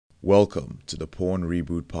Welcome to the Porn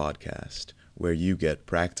Reboot podcast, where you get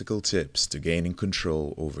practical tips to gaining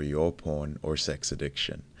control over your porn or sex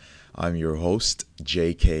addiction. I'm your host,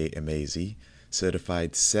 J.K. Amazy,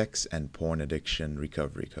 certified sex and porn addiction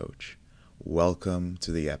recovery coach. Welcome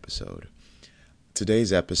to the episode.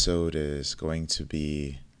 Today's episode is going to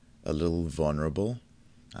be a little vulnerable.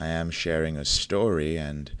 I am sharing a story,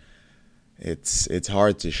 and it's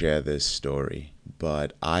hard to share this story,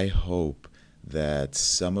 but I hope that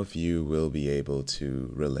some of you will be able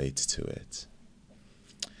to relate to it.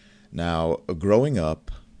 Now, growing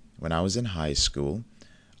up, when I was in high school,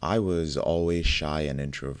 I was always shy and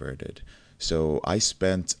introverted, so I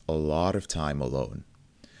spent a lot of time alone.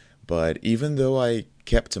 But even though I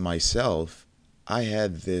kept to myself, I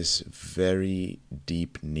had this very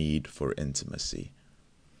deep need for intimacy.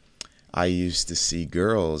 I used to see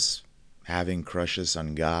girls having crushes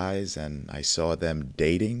on guys, and I saw them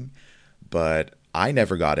dating, but I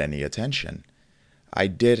never got any attention. I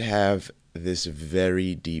did have this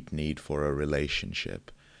very deep need for a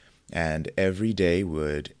relationship, and every day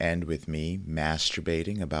would end with me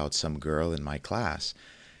masturbating about some girl in my class.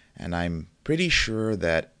 And I'm pretty sure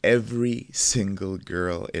that every single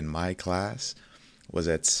girl in my class was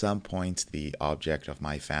at some point the object of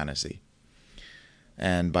my fantasy.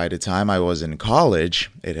 And by the time I was in college,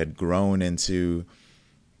 it had grown into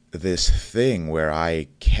this thing where I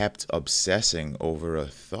kept obsessing over a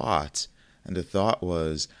thought. And the thought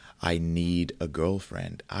was, I need a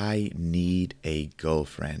girlfriend. I need a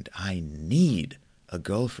girlfriend. I need a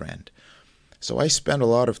girlfriend. So I spent a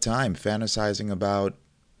lot of time fantasizing about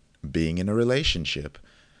being in a relationship.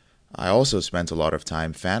 I also spent a lot of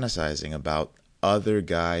time fantasizing about other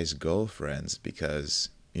guys' girlfriends because,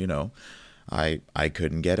 I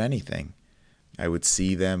couldn't get anything. I would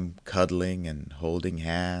see them cuddling and holding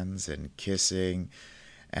hands and kissing,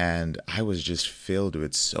 and I was just filled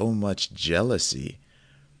with so much jealousy.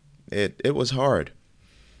 It was hard.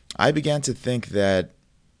 I began to think that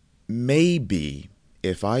maybe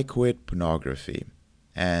if I quit pornography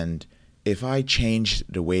and if I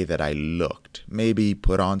changed the way that I looked, maybe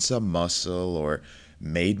put on some muscle or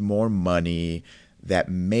made more money, that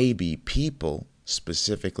maybe people,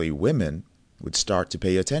 specifically women, would start to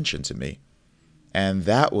pay attention to me. And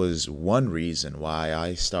that was one reason why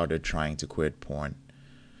I started trying to quit porn.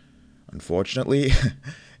 Unfortunately,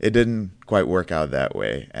 it didn't quite work out that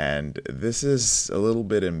way. And this is a little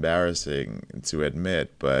bit embarrassing to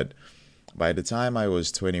admit, but by the time I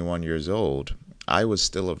was 21 years old, I was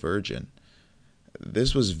still a virgin.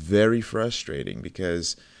 This was very frustrating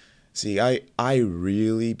because, see, I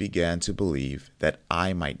really began to believe that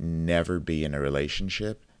I might never be in a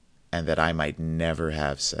relationship and that I might never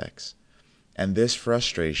have sex. And this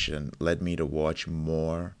frustration led me to watch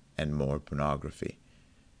more and more pornography.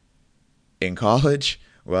 In college,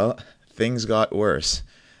 well, things got worse.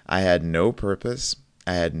 I had no purpose,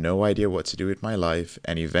 I had no idea what to do with my life,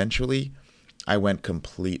 and eventually I went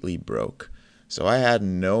completely broke. So I had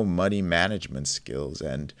no money management skills,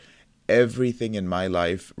 and everything in my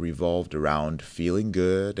life revolved around feeling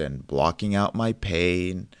good and blocking out my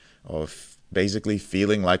pain, or basically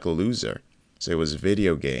feeling like a loser. So it was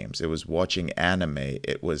video games, it was watching anime,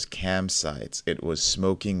 it was campsites, it was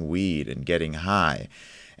smoking weed and getting high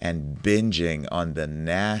and binging on the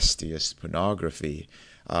nastiest pornography.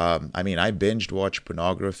 I binged watched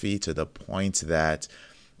pornography to the point that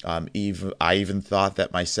I even thought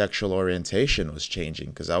that my sexual orientation was changing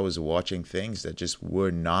because I was watching things that just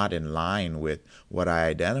were not in line with what I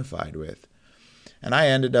identified with. And I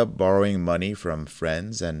ended up borrowing money from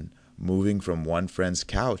friends and moving from one friend's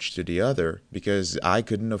couch to the other because I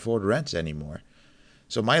couldn't afford rent anymore.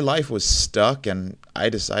 So my life was stuck, and I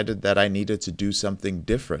decided that I needed to do something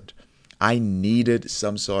different. I needed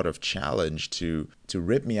some sort of challenge to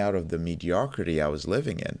rip me out of the mediocrity I was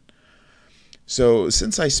living in. So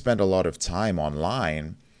since I spent a lot of time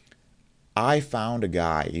online, I found a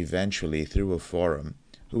guy eventually through a forum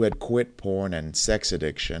who had quit porn and sex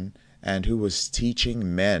addiction and who was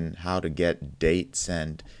teaching men how to get dates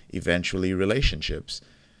and eventually relationships.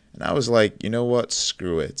 And I was like, you know what?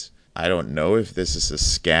 Screw it. I don't know if this is a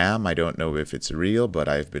scam. I don't know if it's real, but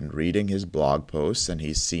I've been reading his blog posts and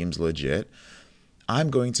he seems legit. I'm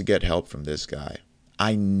going to get help from this guy.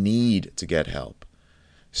 I need to get help.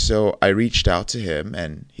 So I reached out to him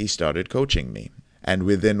and he started coaching me. And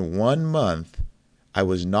within 1 month, I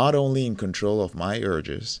was not only in control of my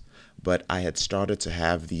urges, but I had started to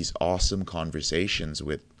have these awesome conversations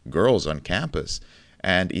with girls on campus.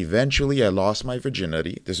 And eventually I lost my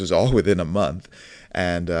virginity. This was all within a month.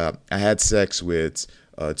 And I had sex with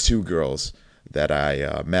 2 girls that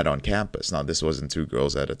I met on campus. Now, this wasn't 2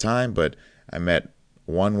 girls at a time, but I met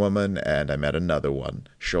one woman and I met another one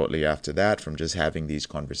shortly after that from just having these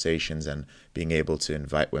conversations and being able to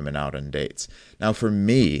invite women out on dates. Now, for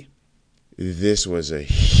me, this was a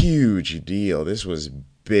huge deal. This was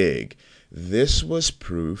big. This was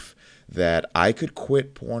proof that I could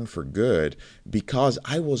quit porn for good because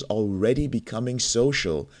I was already becoming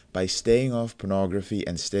social by staying off pornography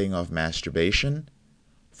and staying off masturbation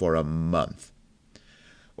for a month.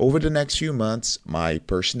 Over the next few months, my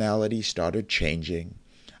personality started changing.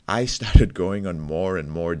 I started going on more and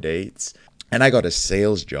more dates, and I got a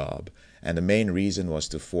sales job. And the main reason was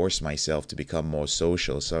to force myself to become more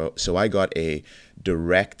social. So I got a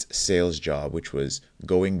direct sales job, which was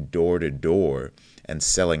going door to door and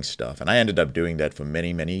selling stuff. And I ended up doing that for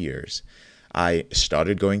many, many years. I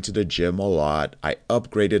started going to the gym a lot. I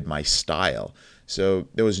upgraded my style. So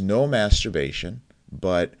there was no masturbation,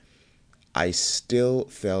 but I still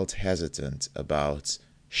felt hesitant about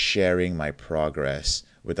sharing my progress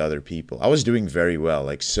with other people. I was doing very well.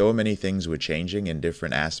 Like, so many things were changing in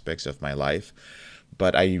different aspects of my life,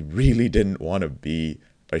 but I really didn't want to be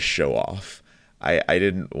a show off. I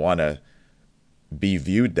didn't want to be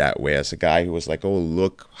viewed that way as a guy who was like, oh,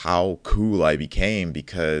 look how cool I became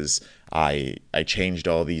because I changed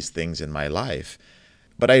all these things in my life.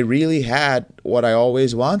 But I really had what I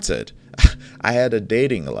always wanted. I had a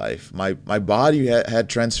dating life. My body had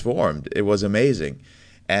transformed. It was amazing.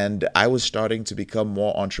 And I was starting to become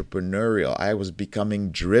more entrepreneurial. I was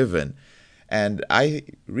becoming driven. And I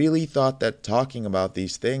really thought that talking about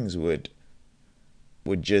these things would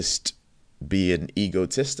just be an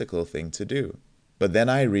egotistical thing to do. But then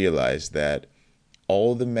I realized that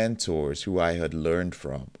all the mentors who I had learned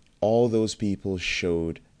from, all those people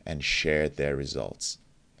showed and shared their results.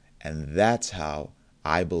 And that's how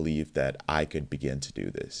I believed that I could begin to do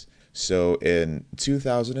this. So in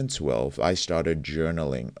 2012, I started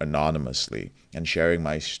journaling anonymously and sharing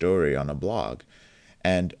my story on a blog.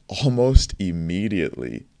 And almost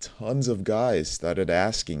immediately, tons of guys started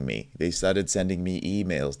asking me. They started sending me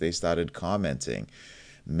emails. They started commenting.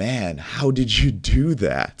 Man, how did you do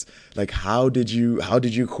that? Like, how did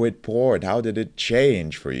you quit porn? How did it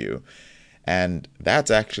change for you? And that's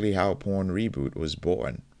actually how Porn Reboot was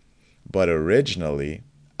born. But originally,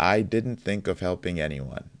 I didn't think of helping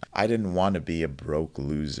anyone. I didn't want to be a broke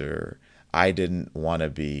loser. I didn't want to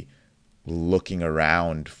be looking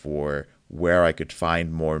around for where I could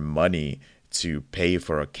find more money to pay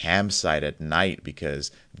for a campsite at night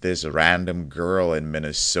because this random girl in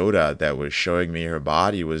Minnesota that was showing me her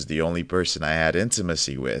body was the only person I had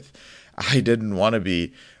intimacy with. I didn't want to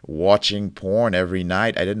be watching porn every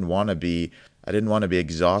night. I didn't want to be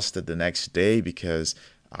exhausted the next day because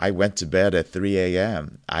I went to bed at 3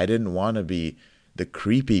 a.m. I didn't want to be the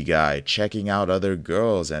creepy guy checking out other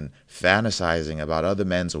girls and fantasizing about other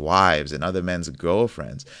men's wives and other men's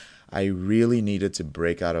girlfriends. I really needed to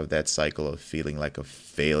break out of that cycle of feeling like a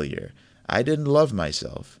failure. I didn't love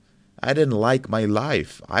myself. I didn't like my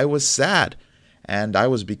life. I was sad. And I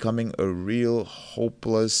was becoming a real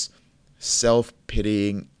hopeless,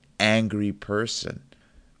 self-pitying, angry person.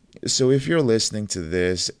 So if you're listening to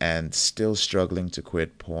this and still struggling to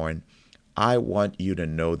quit porn, I want you to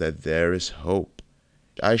know that there is hope.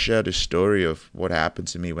 I shared a story of what happened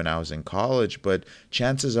to me when I was in college, but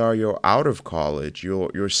chances are you're out of college.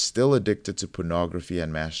 You're still addicted to pornography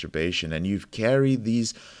and masturbation, and you've carried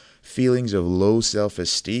these feelings of low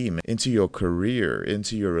self-esteem into your career,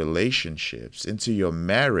 into your relationships, into your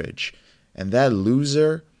marriage. And that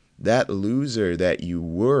loser that you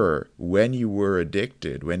were when you were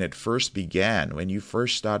addicted, when it first began, when you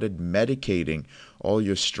first started medicating all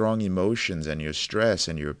your strong emotions and your stress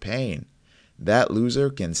and your pain, that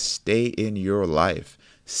loser can stay in your life,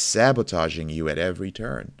 sabotaging you at every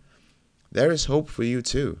turn. There is hope for you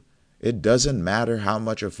too. It doesn't matter how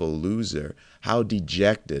much of a loser, how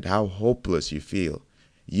dejected, how hopeless you feel.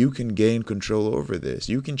 You can gain control over this.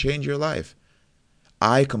 You can change your life.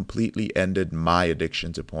 I completely ended my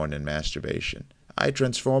addiction to porn and masturbation. I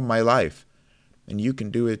transformed my life, and you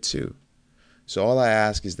can do it too. So all I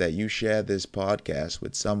ask is that you share this podcast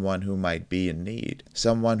with someone who might be in need,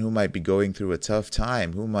 someone who might be going through a tough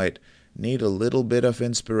time, who might need a little bit of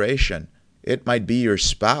inspiration. It might be your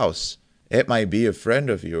spouse. It might be a friend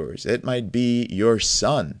of yours. It might be your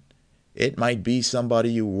son. It might be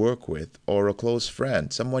somebody you work with or a close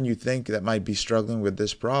friend, someone you think that might be struggling with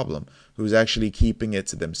this problem, who's actually keeping it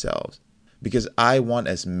to themselves. Because I want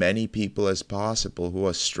as many people as possible who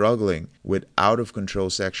are struggling with out-of-control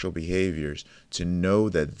sexual behaviors to know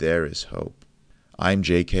that there is hope. I'm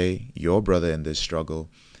JK, your brother in this struggle.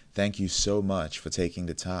 Thank you so much for taking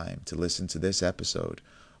the time to listen to this episode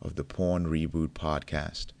of the Porn Reboot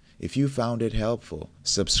podcast. If you found it helpful,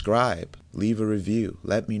 subscribe, leave a review,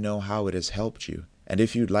 let me know how it has helped you. And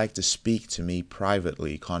if you'd like to speak to me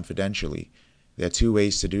privately, confidentially, there are two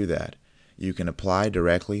ways to do that. You can apply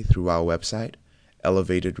directly through our website,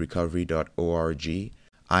 elevatedrecovery.org.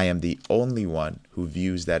 I am the only one who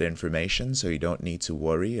views that information, so you don't need to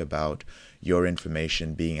worry about your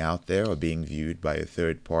information being out there or being viewed by a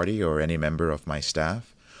third party or any member of my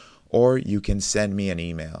staff. Or you can send me an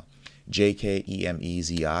email,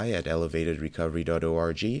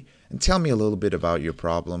 jkemezi@elevatedrecovery.org, and tell me a little bit about your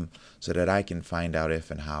problem so that I can find out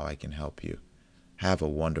if and how I can help you. Have a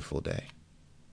wonderful day.